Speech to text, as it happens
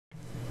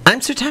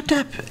I'm Sir Tap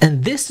Tap,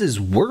 and this is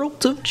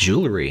World of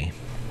Jewelry.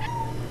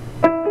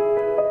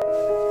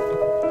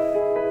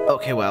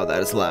 Okay, wow,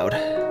 that is loud.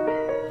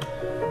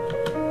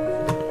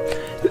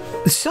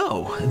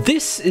 So,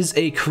 this is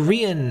a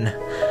Korean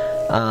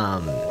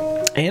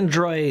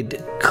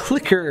Android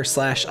clicker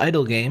 /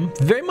 idle game,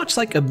 very much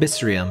like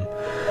Abyssrium.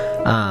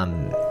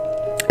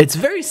 It's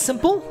very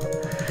simple.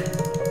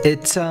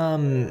 It's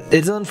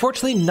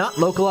unfortunately not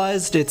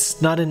localized.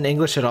 It's not in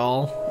English at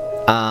all.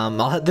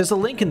 There's a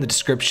link in the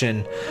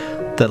description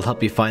that'll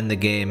help you find the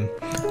game.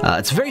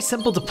 It's very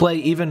simple to play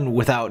even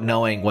without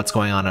knowing what's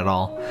going on at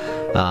all.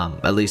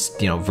 At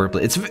least, you know,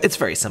 verbally. It's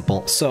very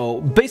simple. So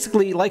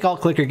basically, like all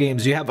clicker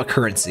games, you have a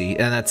currency,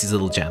 and that's these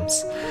little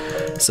gems.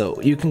 So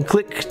you can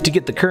click to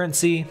get the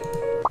currency.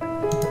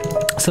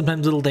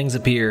 Sometimes little things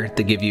appear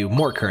that give you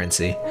more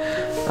currency.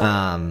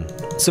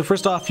 So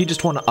first off, you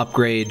just want to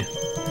upgrade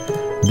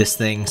this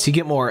thing so you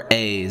get more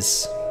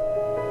A's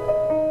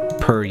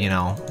per, you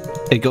know,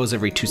 it goes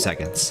every 2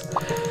 seconds.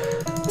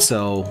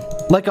 So,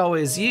 like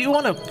always, you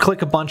want to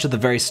click a bunch at the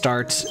very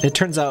start. It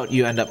turns out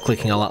you end up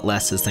clicking a lot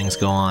less as things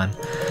go on.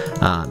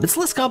 It's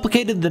less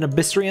complicated than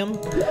Abyssrium.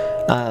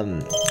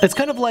 It's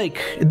kind of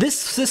like, this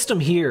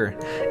system here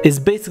is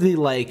basically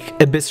like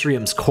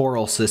Abyssrium's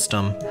coral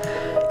system.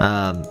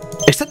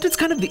 Except it's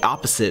kind of the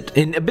opposite.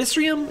 In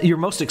Abyssrium, your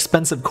most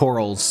expensive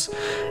corals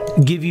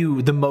give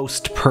you the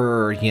most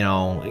per, you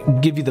know,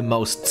 give you the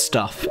most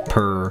stuff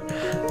per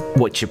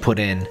what you put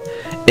in.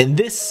 In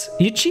this,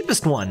 your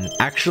cheapest one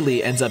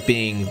actually ends up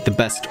being the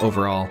best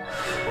overall.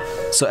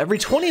 So every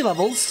 20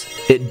 levels,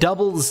 it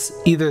doubles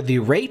either the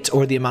rate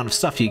or the amount of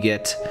stuff you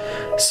get.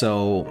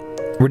 So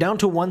we're down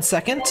to 1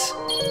 second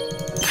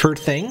per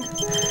thing,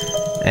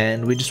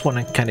 and we just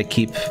want to kind of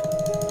keep,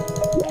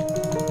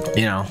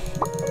 you know,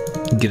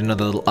 get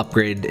another little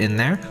upgrade in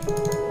there.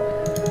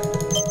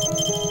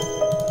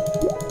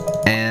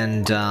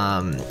 And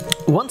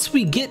once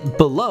we get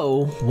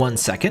below 1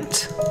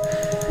 second,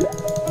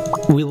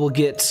 we will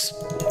get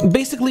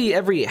basically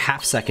every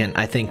half second,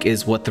 I think,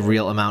 is what the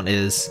real amount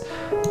is,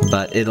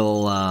 but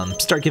it'll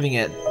start giving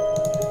it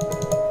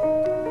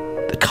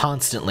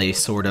constantly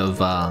sort of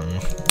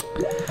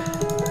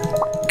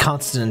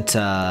constant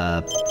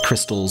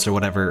crystals or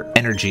whatever,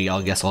 energy,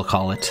 I guess I'll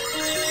call it.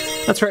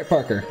 That's right,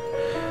 Parker.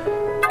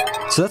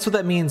 So that's what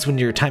that means when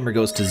your timer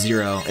goes to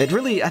 0. It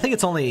really, I think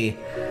it's only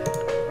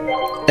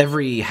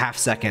every half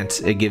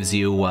second it gives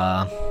you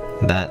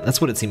that. That's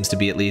what it seems to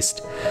be, at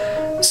least.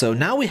 So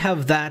now we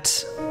have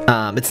that.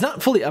 It's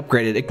not fully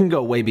upgraded. It can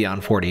go way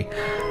beyond 40.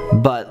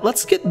 But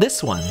let's get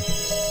this one.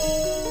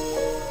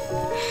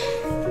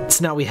 So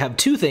now we have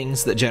 2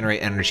 things that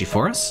generate energy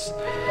for us.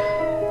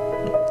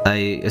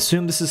 I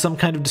assume this is some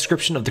kind of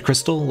description of the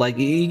crystal. Like,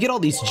 you get all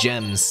these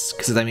gems,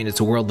 because, I mean, it's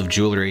a world of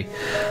jewelry.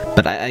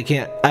 But I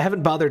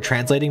haven't bothered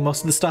translating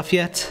most of the stuff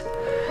yet.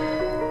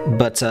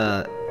 But,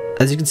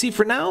 as you can see,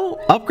 for now,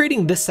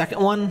 upgrading this second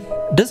one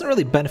doesn't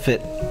really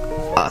benefit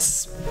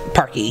us,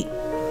 Parky,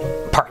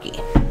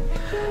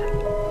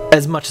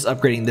 as much as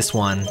upgrading this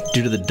one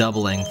due to the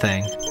doubling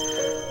thing.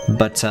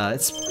 But,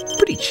 it's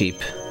pretty cheap.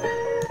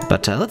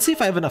 But, let's see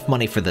if I have enough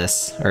money for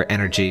this, or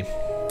energy.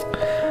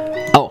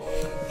 Oh,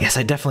 yes,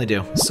 I definitely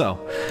do. So,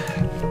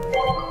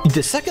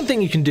 the second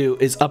thing you can do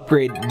is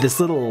upgrade this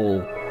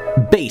little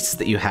base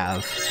that you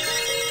have.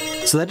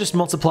 So that just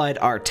multiplied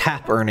our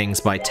tap earnings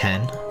by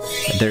 10.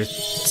 They're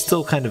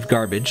still kind of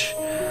garbage.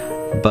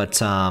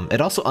 But it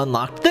also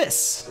unlocked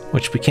this,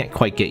 which we can't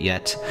quite get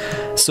yet.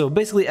 So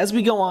basically, as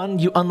we go on,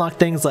 you unlock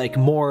things like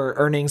more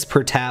earnings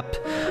per tap.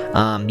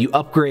 You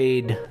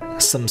upgrade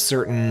some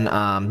certain...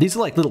 these are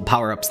like little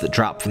power-ups that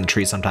drop from the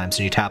tree sometimes,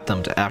 and you tap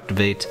them to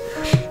activate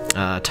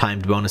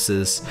timed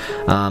bonuses.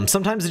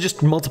 Sometimes it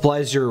just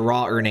multiplies your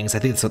raw earnings. I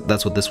think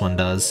that's what this one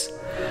does.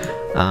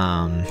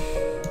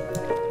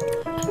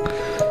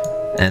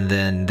 And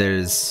then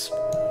there's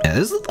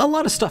a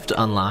lot of stuff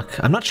to unlock.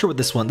 I'm not sure what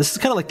this one... This is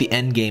kind of like the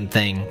end game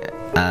thing.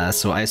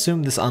 So I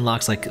assume this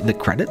unlocks like the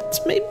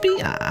credits,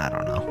 maybe? I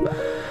don't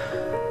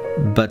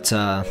know. But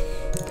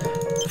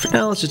for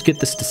now, let's just get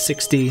this to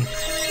 60.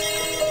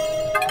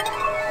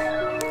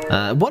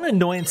 One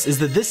annoyance is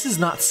that this is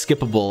not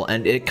skippable,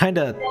 and it kind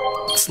of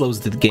slows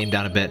the game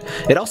down a bit.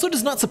 It also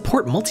does not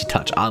support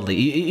multi-touch, oddly.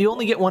 You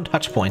only get 1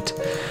 touch point,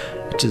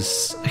 which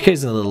is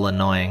occasionally a little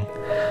annoying.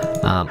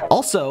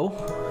 Also,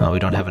 oh, we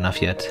don't have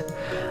enough yet.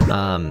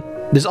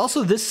 There's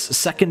also this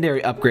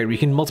secondary upgrade where you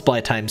can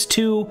multiply times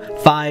 2,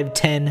 5,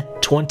 10,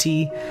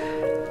 20.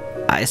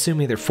 I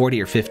assume either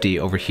 40 or 50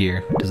 over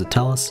here. Does it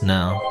tell us?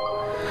 No.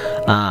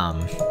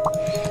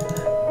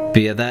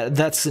 But yeah,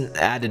 that's an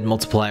added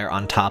multiplier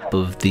on top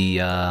of the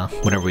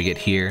whatever we get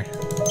here.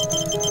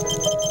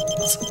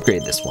 Let's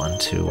upgrade this one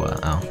to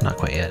oh, not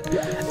quite yet.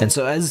 And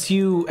so as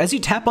you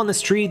tap on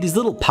this tree, these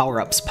little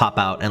power-ups pop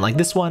out, and like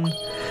this one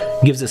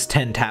gives us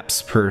 10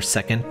 taps per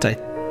second.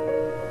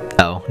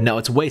 Oh, no,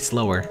 it's way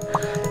slower.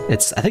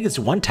 I think it's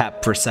 1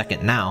 tap per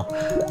second now.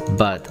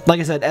 But like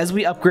I said, as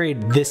we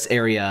upgrade this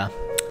area,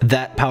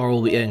 that power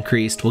will be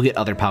increased. We'll get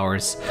other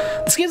powers.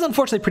 This game's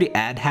unfortunately pretty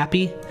ad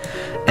happy,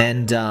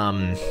 and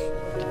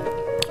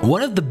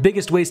one of the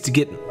biggest ways to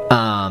get,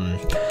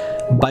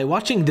 by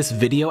watching this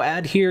video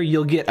ad here,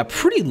 you'll get a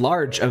pretty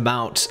large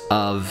amount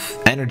of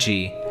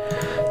energy.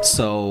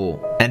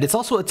 So, and it's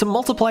a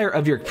multiplier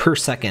of your per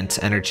second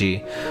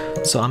energy.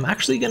 So I'm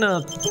actually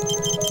gonna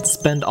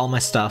spend all my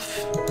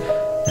stuff,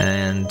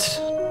 and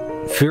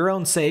for your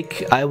own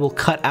sake, I will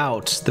cut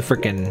out the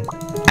frickin'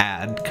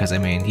 ad, because I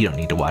mean, you don't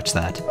need to watch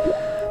that.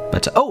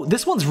 But, oh,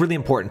 this one's really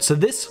important. So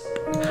this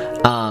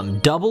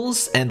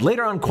doubles and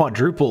later on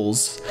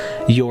quadruples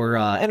your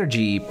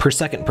energy per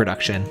second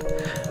production,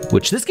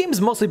 which this game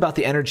is mostly about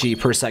the energy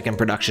per second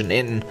production.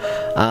 In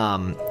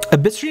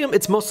Abyssrium,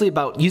 it's mostly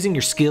about using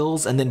your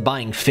skills and then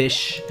buying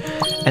fish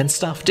and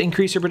stuff to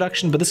increase your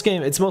production, but this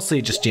game, it's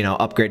mostly just, you know,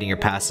 upgrading your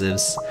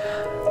passives.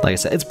 Like I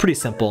said, it's pretty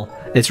simple.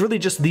 It's really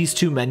just these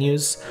two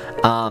menus.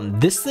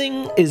 This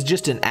thing is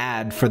just an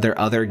ad for their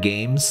other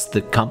games,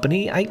 the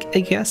company, I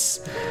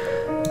guess.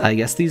 I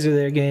guess these are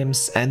their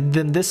games, and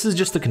then this is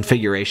just the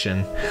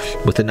configuration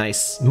with a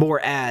nice,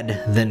 more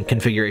ad than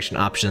configuration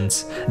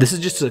options. This is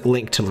just a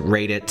link to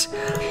rate it.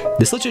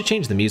 This lets you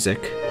change the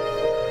music.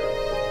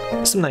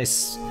 Some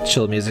nice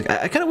chill music.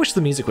 I kind of wish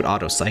the music would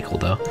auto-cycle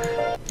though.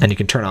 And you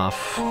can turn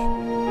off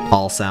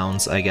all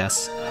sounds, I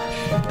guess.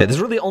 Yeah, there's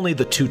really only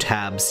the two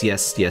tabs.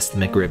 Yes, the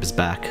McRib is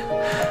back.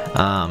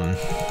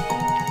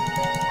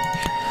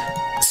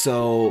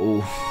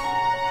 So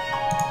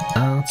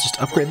let's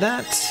just upgrade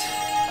that.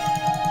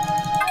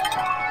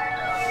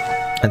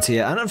 And so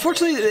yeah, and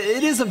unfortunately,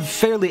 it is a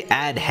fairly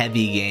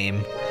ad-heavy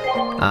game.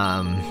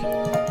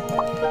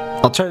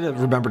 I'll try to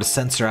remember to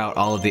censor out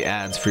all of the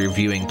ads for your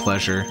viewing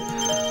pleasure.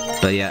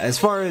 But yeah, as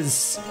far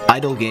as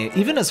idle games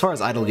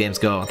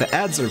go, the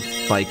ads are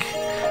like,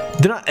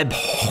 they're not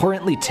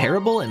abhorrently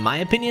terrible in my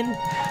opinion,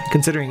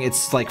 considering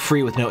it's like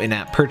free with no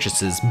in-app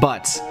purchases.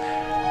 But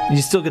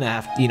you're still gonna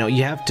have, you know,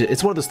 you have to.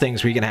 It's one of those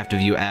things where you're gonna have to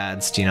view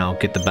ads to, you know,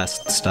 get the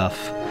best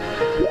stuff.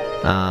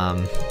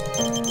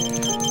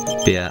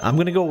 But yeah, I'm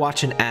gonna go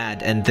watch an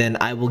ad, and then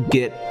I will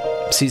get,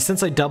 see,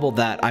 since I doubled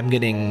that, I'm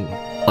getting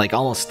like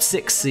almost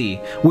 6C,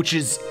 which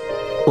is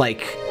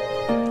like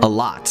a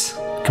lot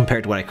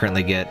compared to what I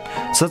currently get.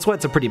 So that's why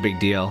it's a pretty big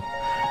deal.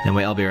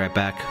 Anyway, I'll be right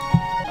back.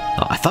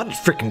 Oh, I thought it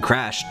freaking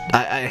crashed.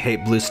 I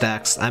hate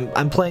BlueStacks.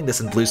 I'm playing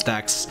this in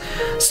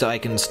BlueStacks so I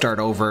can start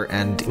over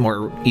and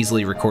more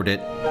easily record it.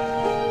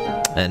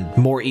 And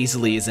more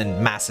easily is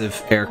in massive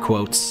air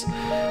quotes,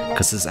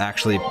 because this is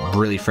actually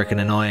really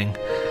freaking annoying.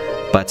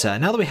 But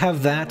now that we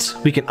have that,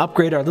 we can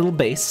upgrade our little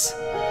base.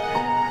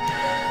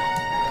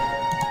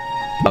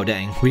 Oh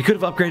dang, we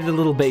could have upgraded a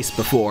little base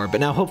before,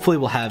 but now hopefully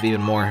we'll have even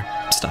more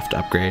stuff to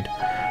upgrade.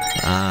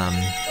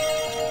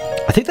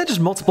 I think that just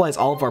multiplies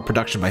all of our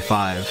production by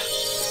 5.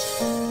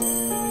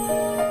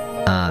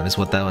 Is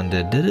what that one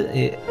did. Did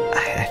it?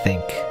 I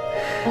think.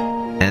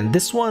 And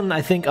this one,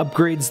 I think,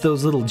 upgrades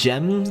those little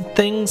gem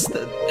things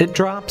that it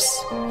drops.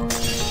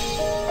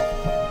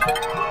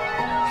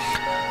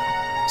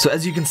 So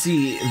as you can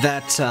see,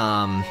 that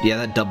yeah,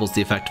 that doubles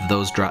the effect of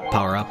those drop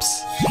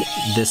power-ups.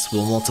 This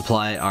will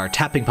multiply our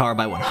tapping power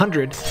by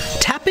 100.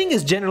 Tapping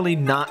is generally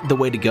not the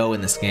way to go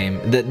in this game.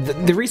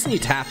 The reason you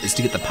tap is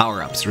to get the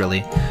power-ups,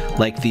 really.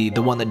 Like the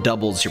one that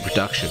doubles your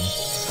production.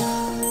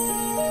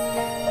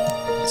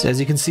 So as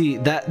you can see,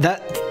 that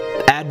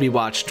ad we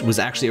watched was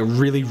actually a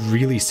really,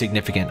 really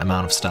significant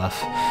amount of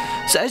stuff.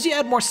 So as you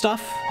add more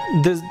stuff,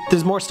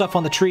 there's more stuff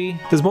on the tree,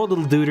 there's more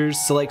little duders,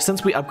 so like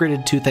since we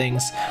upgraded 2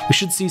 things, we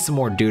should see some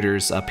more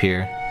duders up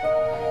here.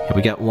 Yeah,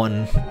 we got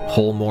 1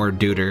 whole more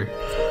duder.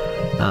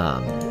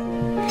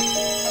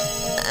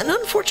 An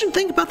unfortunate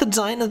thing about the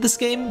design of this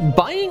game,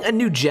 buying a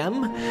new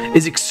gem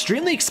is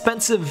extremely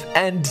expensive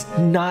and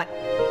not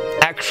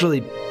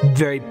actually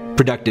very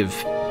productive.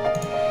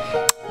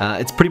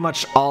 It's pretty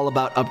much all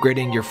about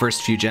upgrading your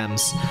first few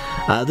gems.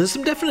 There's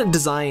some definite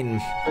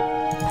design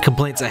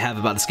complaints I have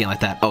about this game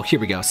like that. Oh, here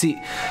we go. See,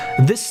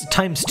 this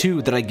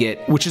 ×2 that I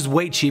get, which is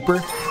way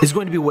cheaper, is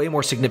going to be way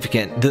more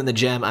significant than the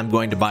gem I'm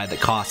going to buy that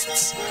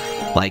costs,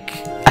 like,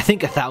 I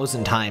think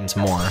 1,000 times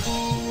more.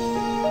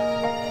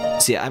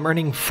 See, I'm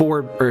earning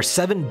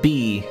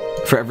 7B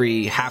for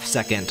every half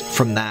second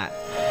from that,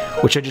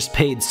 which I just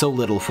paid so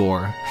little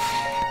for.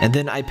 And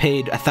then I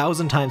paid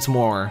 1,000 times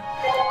more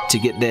to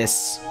get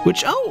this,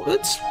 which,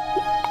 it's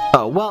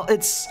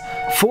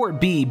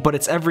 4B, but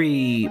it's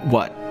every,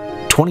 what,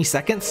 20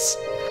 seconds?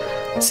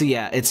 So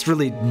yeah, it's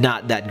really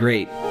not that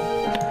great.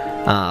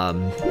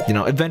 You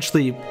know,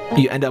 eventually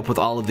you end up with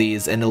all of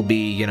these and it'll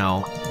be, you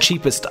know,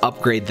 cheapest to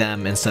upgrade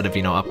them instead of,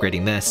 you know,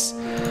 upgrading this.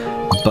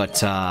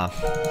 But,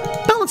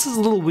 balance is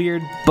a little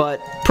weird,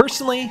 but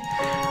personally,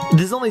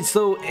 there's only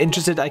so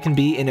interested I can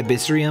be in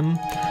Abyssrium,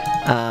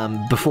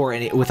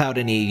 without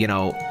any, you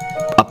know,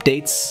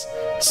 updates.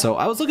 So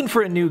I was looking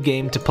for a new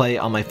game to play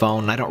on my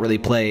phone. I don't really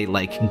play,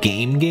 like,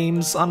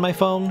 games on my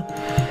phone.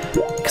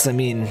 Because, I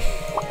mean,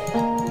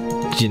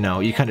 you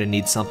know, you kind of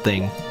need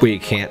something where you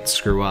can't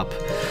screw up.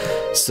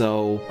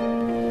 So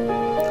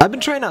I've been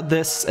trying out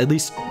this, at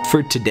least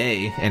for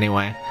today,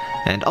 anyway.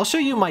 And I'll show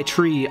you my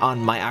tree on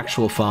my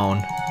actual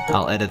phone.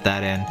 I'll edit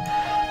that in.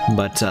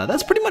 But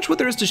that's pretty much what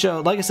there is to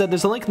show. Like I said,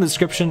 there's a link in the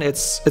description.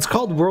 It's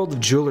called World of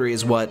Jewelry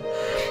is what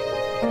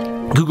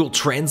Google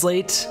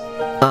Translate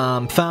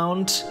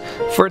found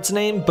for its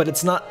name, but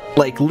it's not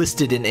like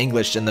listed in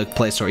English in the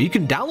Play Store. You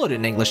can download it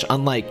in English,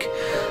 unlike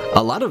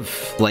a lot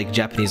of like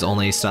Japanese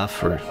only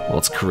stuff, or well,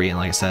 it's Korean,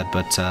 like I said.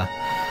 But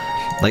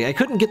like I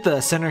couldn't get the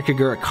Senran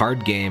Kagura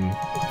card game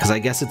because I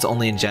guess it's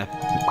only in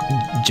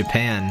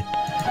Japan,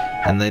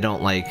 and they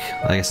don't like.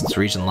 I guess it's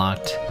region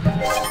locked.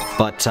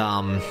 But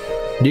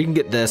you can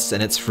get this,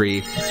 and it's free.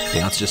 You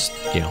know, it's just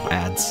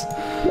ads,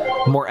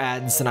 more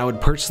ads than I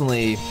would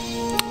personally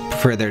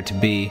prefer there to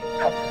be.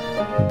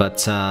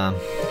 But,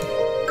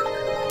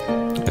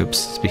 oops,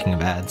 speaking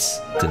of ads,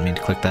 didn't mean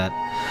to click that.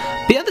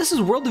 But yeah, this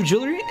is World of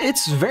Jewelry.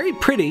 It's very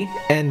pretty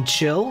and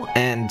chill,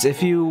 and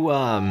if you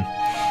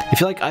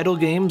like idle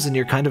games and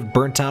you're kind of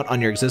burnt out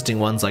on your existing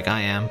ones like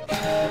I am,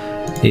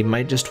 you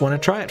might just want to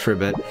try it for a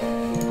bit.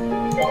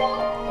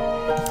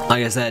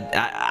 Like I said,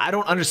 I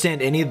don't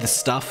understand any of the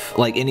stuff,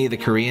 like any of the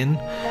Korean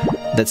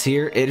that's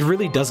here. It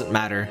really doesn't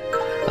matter.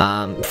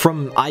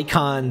 From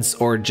icons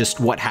or just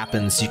what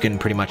happens, you can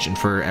pretty much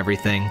infer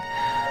everything.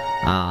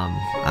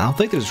 I don't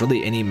think there's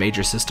really any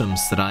major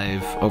systems that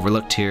I've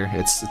overlooked here.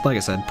 It's, like I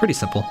said, pretty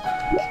simple.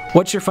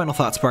 What's your final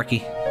thoughts,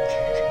 Sparky?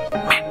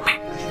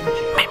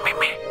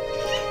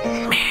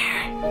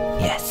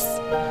 Yes.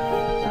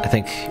 I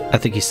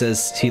think he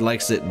says he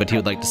likes it, but he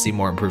would like to see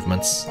more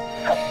improvements.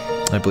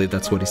 I believe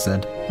that's what he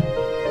said.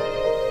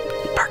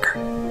 Parker,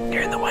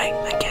 you're in the way.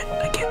 I can't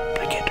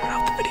turn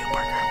off the video,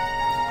 Parker.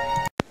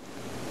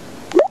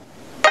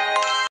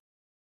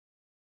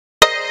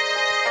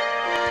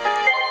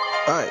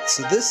 Alright,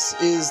 so this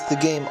is the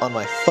game on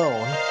my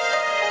phone.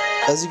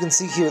 As you can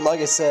see here, like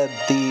I said,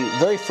 the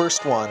very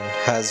first one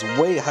has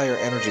way higher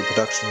energy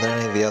production than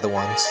any of the other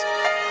ones.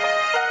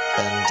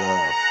 And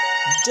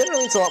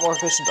generally it's a lot more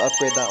efficient to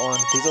upgrade that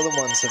one. These other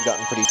ones have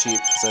gotten pretty cheap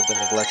because I've been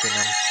neglecting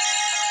them.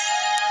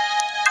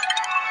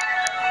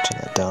 Turn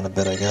that down a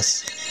bit, I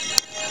guess.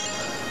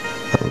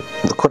 I'm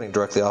recording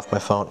directly off my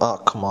phone. Oh,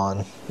 come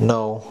on.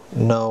 No.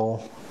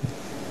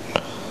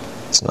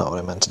 It's not what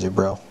I meant to do,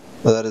 bro.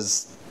 That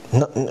is...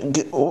 No,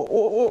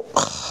 oh,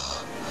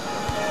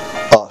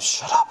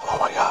 shut up. Oh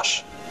my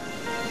gosh.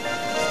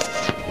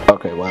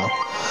 Okay, well.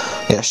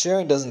 Yeah,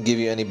 sharing doesn't give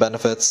you any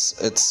benefits.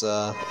 It's,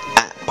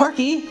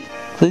 Parky!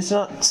 Please do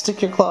not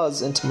stick your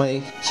claws into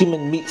my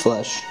human meat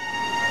flesh.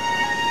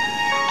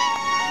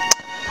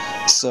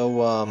 So,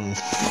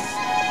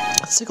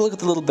 let's take a look at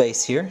the little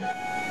base here.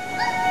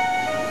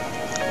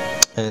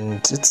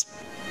 And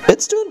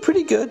it's doing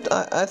pretty good.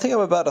 I think I'm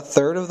about a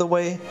third of the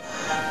way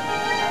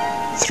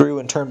through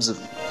in terms of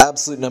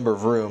absolute number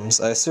of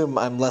rooms. I assume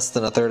I'm less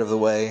than a third of the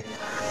way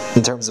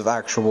in terms of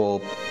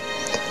actual,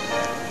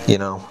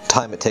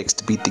 time it takes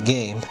to beat the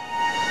game.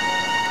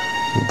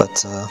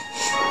 But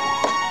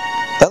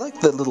I like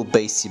the little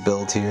base you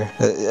build here.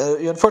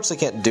 You unfortunately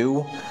can't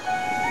do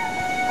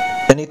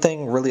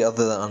anything really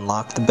other than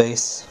unlock the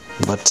base,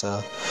 but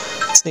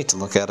it's neat to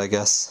look at, I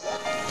guess.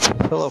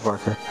 Hello,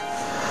 Parker.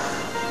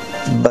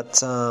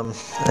 But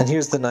and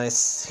here's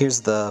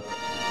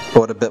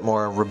what a bit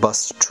more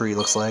robust tree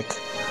looks like.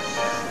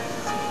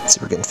 Let's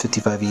see, we're getting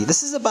 55E.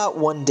 This is about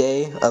 1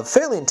 day of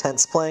fairly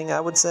intense playing, I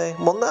would say.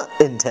 Well, not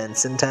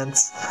intense,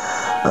 because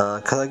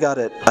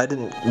I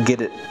didn't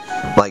get it,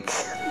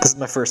 this is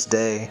my first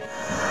day,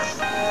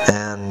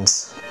 and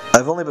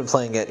I've only been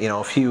playing it,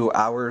 a few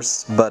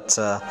hours, but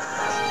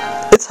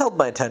it's held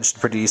my attention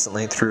pretty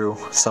decently through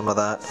some of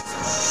that.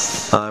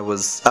 I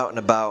was out and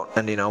about,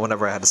 and,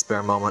 whenever I had a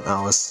spare moment,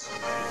 I was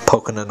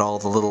poking at all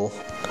the little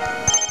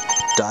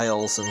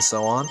dials and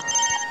so on.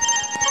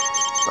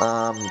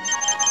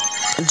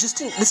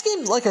 This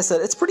game, like I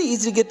said, it's pretty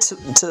easy to get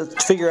to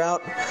figure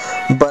out,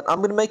 but I'm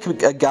going to make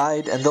a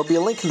guide, and there'll be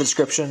a link in the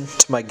description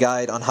to my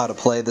guide on how to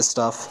play this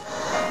stuff,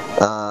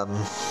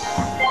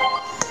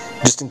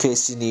 just in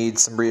case you need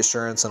some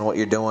reassurance on what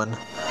you're doing.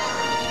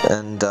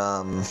 And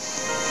as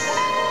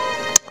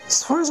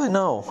far as I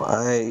know,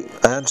 I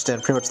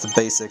understand pretty much the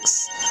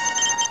basics,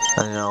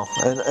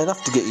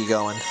 enough to get you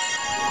going.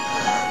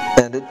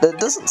 And it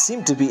doesn't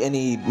seem to be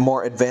any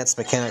more advanced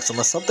mechanics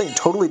unless something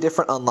totally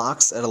different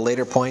unlocks at a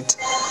later point,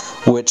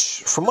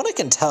 which, from what I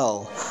can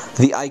tell,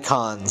 the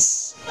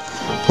icons,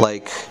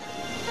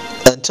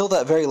 until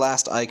that very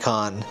last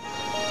icon,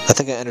 I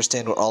think I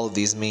understand what all of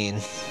these mean.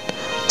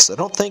 So I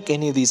don't think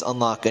any of these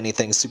unlock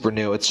anything super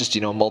new. It's just,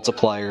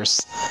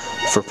 multipliers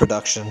for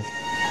production.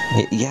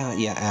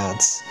 Yeah,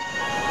 ads.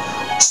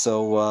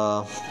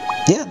 So,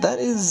 yeah, that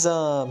is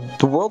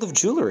the World of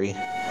Jewelry.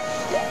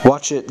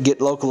 Watch it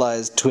get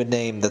localized to a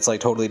name that's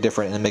totally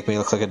different and make me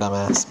look like a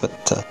dumbass. But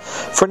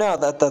for now,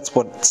 that's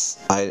what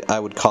I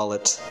would call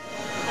it.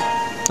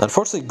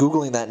 Unfortunately,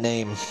 Googling that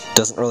name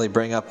doesn't really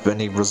bring up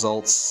any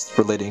results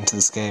relating to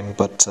this game,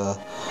 but I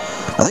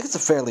think it's a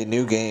fairly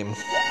new game.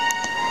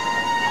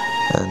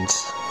 And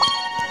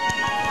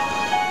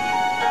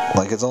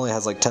it only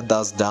has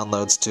 10,000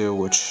 downloads too,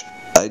 which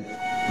I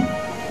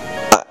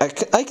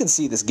can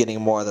see this getting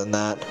more than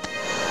that.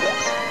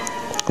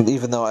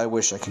 Even though I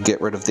wish I could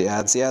get rid of the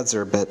ads. The ads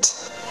are a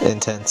bit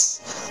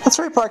intense. That's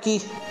right,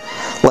 Parky.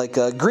 Like,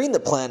 Green the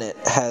Planet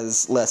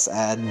has less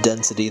ad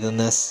density than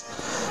this.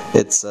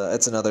 It's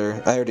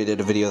another... I already did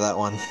a video of that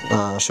one,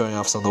 showing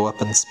off some of the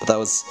weapons, but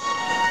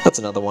that's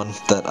another one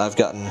that I've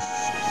gotten...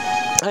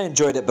 I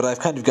enjoyed it, but I've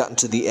kind of gotten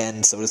to the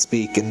end, so to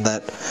speak, in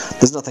that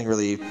there's nothing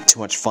really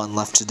too much fun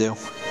left to do.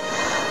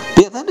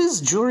 But yeah, that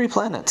is Jewelry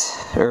Planet.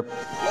 Or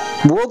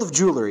World of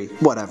Jewelry,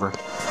 whatever.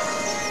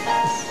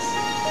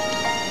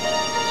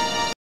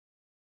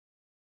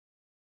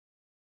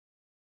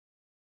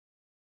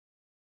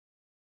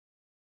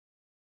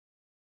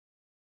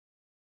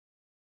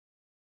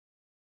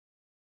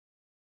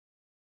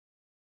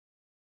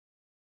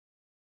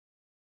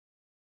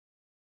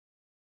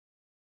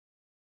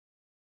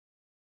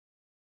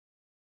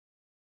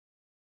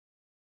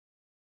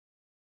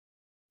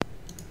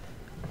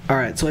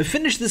 Alright, so I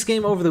finished this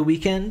game over the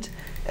weekend,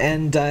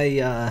 and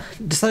I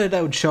decided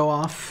I would show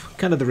off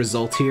kind of the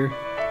result here.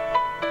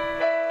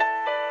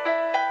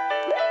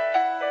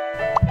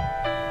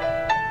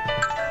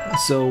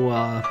 So,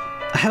 I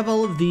have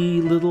all of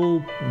the little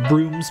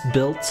rooms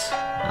built.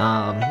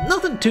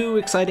 Nothing too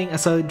exciting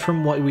aside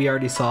from what we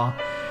already saw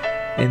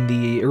in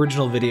the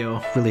original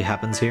video really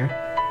happens here.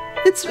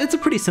 It's a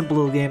pretty simple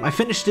little game. I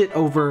finished it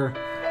over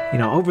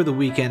the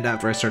weekend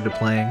after I started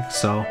playing,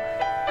 so...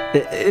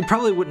 It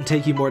probably wouldn't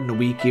take you more than a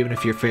week, even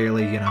if you're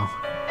fairly,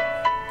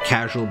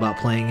 casual about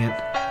playing it.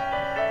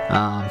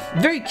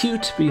 Very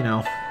cute, but,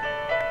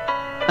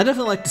 I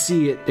definitely like to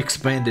see it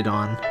expanded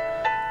on.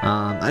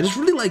 I just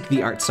really like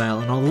the art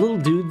style, and all the little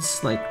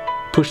dudes, like,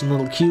 pushing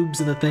little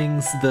cubes into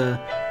things.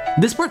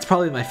 This part's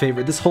probably my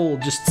favorite. This whole,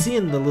 just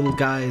seeing the little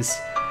guys,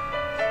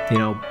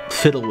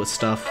 fiddle with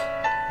stuff.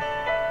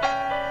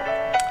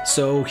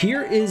 So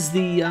here is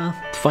the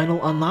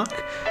final unlock.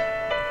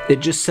 It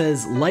just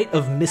says Light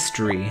of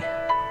Mystery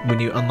when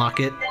you unlock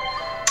it.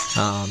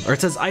 Or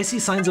it says, I see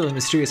signs of a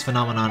mysterious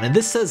phenomenon. And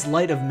this says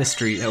Light of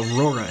Mystery.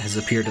 Aurora has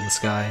appeared in the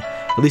sky.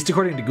 At least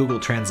according to Google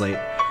Translate.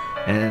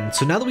 And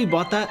so now that we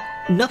bought that,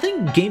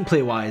 nothing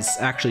gameplay-wise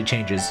actually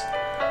changes.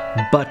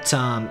 But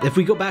if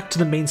we go back to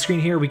the main screen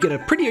here, we get a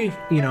pretty,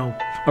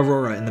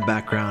 Aurora in the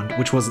background,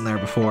 which wasn't there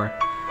before.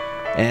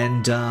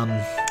 And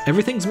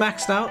everything's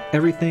maxed out.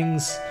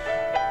 Everything's,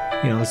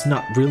 there's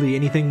not really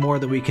anything more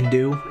that we can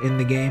do in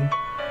the game.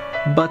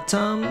 But,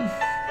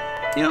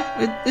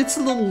 it's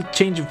a little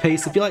change of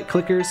pace. If you like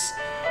clickers,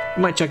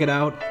 you might check it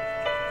out,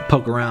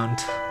 poke around.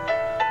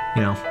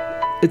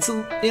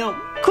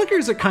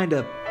 Clickers are kind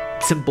of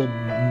simple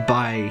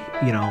by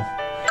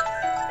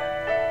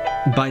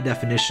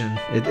definition.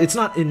 It's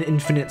not an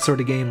infinite sort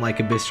of game like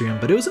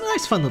Abyssrium, but it was a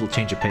nice, fun little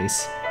change of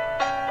pace.